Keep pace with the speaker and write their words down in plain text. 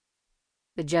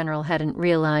The general hadn't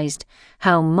realized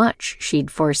how much she'd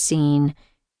foreseen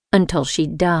until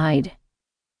she'd died.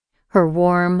 Her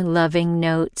warm, loving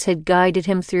notes had guided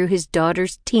him through his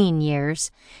daughter's teen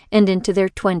years and into their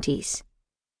 20s.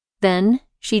 Then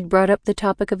she'd brought up the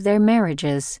topic of their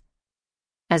marriages.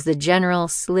 As the general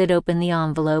slid open the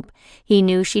envelope, he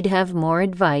knew she'd have more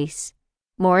advice,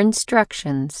 more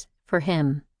instructions for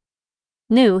him.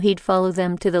 Knew he'd follow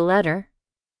them to the letter.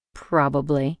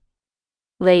 Probably.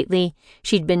 Lately,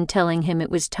 she'd been telling him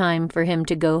it was time for him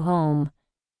to go home.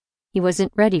 He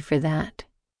wasn't ready for that.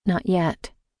 Not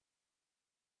yet.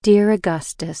 "Dear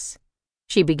Augustus,"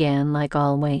 she began like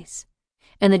always,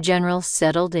 and the general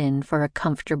settled in for a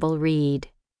comfortable read.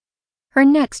 Her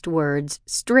next words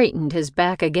straightened his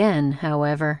back again,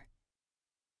 however.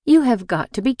 "You have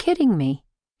got to be kidding me.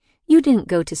 You didn't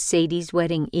go to Sadie's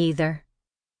wedding either.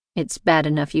 It's bad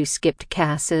enough you skipped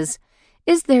Cass's.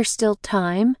 Is there still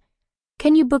time?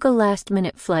 Can you book a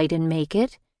last-minute flight and make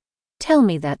it? Tell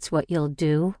me that's what you'll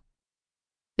do."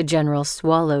 The general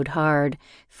swallowed hard,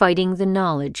 fighting the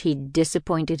knowledge he'd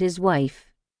disappointed his wife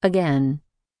again.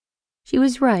 She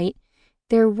was right.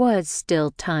 There was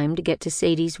still time to get to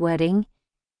Sadie's wedding,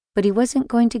 but he wasn't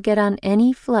going to get on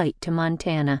any flight to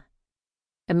Montana.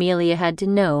 Amelia had to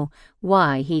know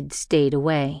why he'd stayed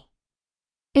away.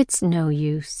 "It's no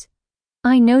use.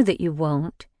 I know that you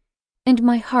won't, and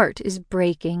my heart is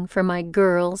breaking for my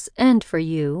girls and for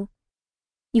you.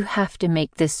 You have to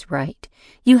make this right.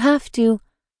 You have to—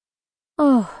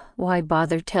 Oh, why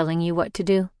bother telling you what to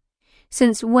do?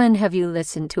 Since when have you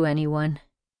listened to anyone?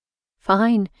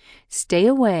 Fine, stay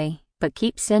away, but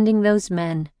keep sending those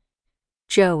men.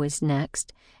 Jo is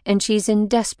next, and she's in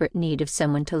desperate need of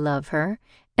someone to love her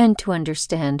and to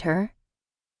understand her.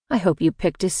 I hope you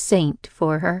picked a saint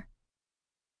for her."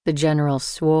 The general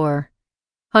swore.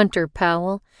 Hunter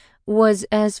Powell was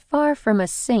as far from a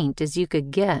saint as you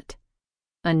could get.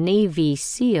 A Navy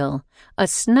SEAL, a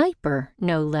sniper,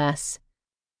 no less.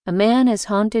 A man as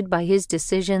haunted by his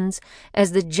decisions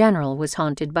as the general was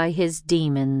haunted by his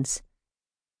demons.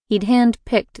 He'd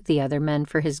hand-picked the other men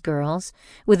for his girls,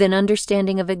 with an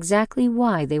understanding of exactly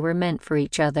why they were meant for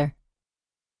each other.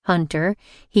 Hunter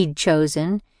he'd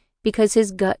chosen because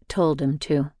his gut told him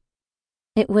to.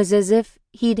 It was as if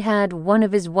he'd had one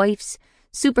of his wife's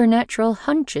supernatural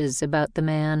hunches about the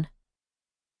man.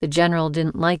 The general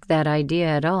didn't like that idea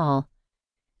at all,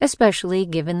 especially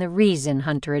given the reason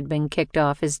Hunter had been kicked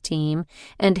off his team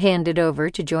and handed over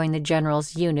to join the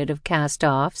general's unit of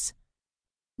cast-offs.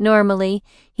 Normally,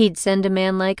 he'd send a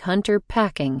man like Hunter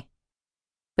packing.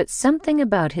 But something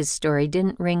about his story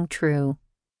didn't ring true.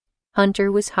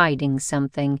 Hunter was hiding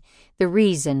something, the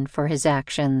reason for his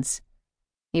actions.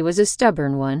 He was a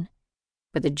stubborn one,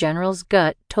 but the general's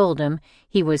gut told him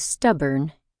he was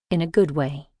stubborn in a good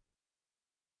way.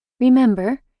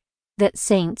 "Remember that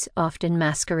saints often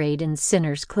masquerade in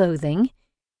sinners' clothing.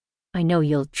 I know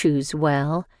you'll choose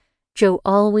well. Jo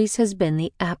always has been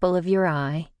the apple of your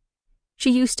eye. She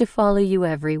used to follow you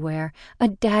everywhere, a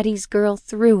daddy's girl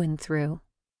through and through.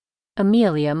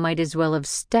 Amelia might as well have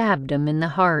stabbed him in the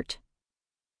heart."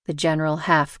 The general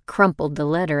half crumpled the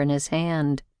letter in his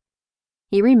hand.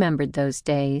 He remembered those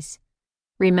days,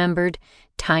 remembered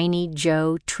tiny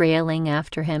Jo trailing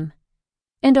after him,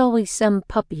 and always some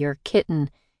puppy or kitten,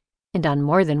 and on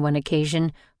more than one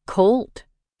occasion, Colt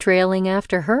trailing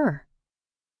after her.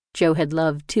 Jo had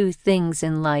loved two things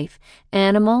in life,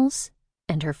 animals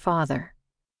and her father.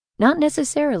 Not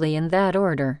necessarily in that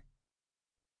order.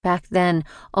 Back then,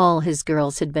 all his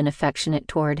girls had been affectionate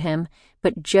toward him,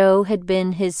 but Jo had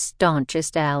been his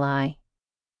staunchest ally.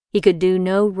 He could do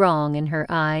no wrong in her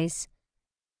eyes.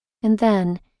 And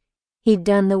then, he'd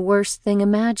done the worst thing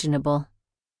imaginable.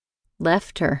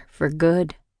 Left her for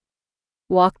good.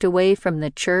 Walked away from the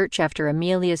church after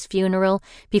Amelia's funeral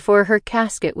before her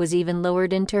casket was even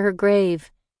lowered into her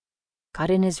grave. Got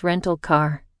in his rental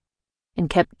car and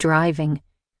kept driving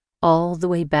all the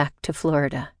way back to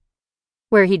Florida,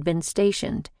 where he'd been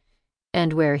stationed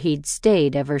and where he'd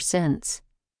stayed ever since.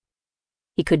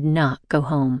 He could not go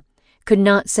home, could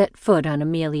not set foot on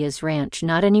Amelia's ranch,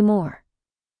 not anymore.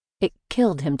 It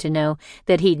killed him to know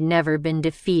that he'd never been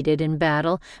defeated in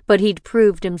battle, but he'd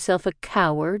proved himself a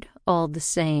coward all the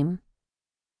same.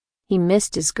 He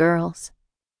missed his girls,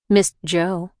 missed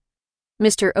Jo,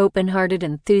 missed her open-hearted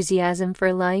enthusiasm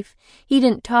for life. He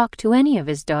didn't talk to any of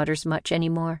his daughters much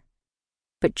anymore.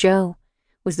 But Jo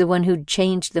was the one who'd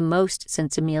changed the most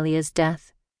since Amelia's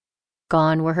death.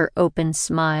 Gone were her open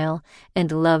smile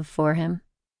and love for him.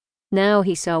 Now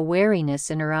he saw wariness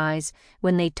in her eyes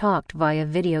when they talked via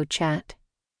video chat.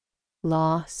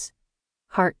 Loss,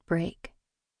 heartbreak,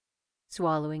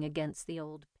 swallowing against the old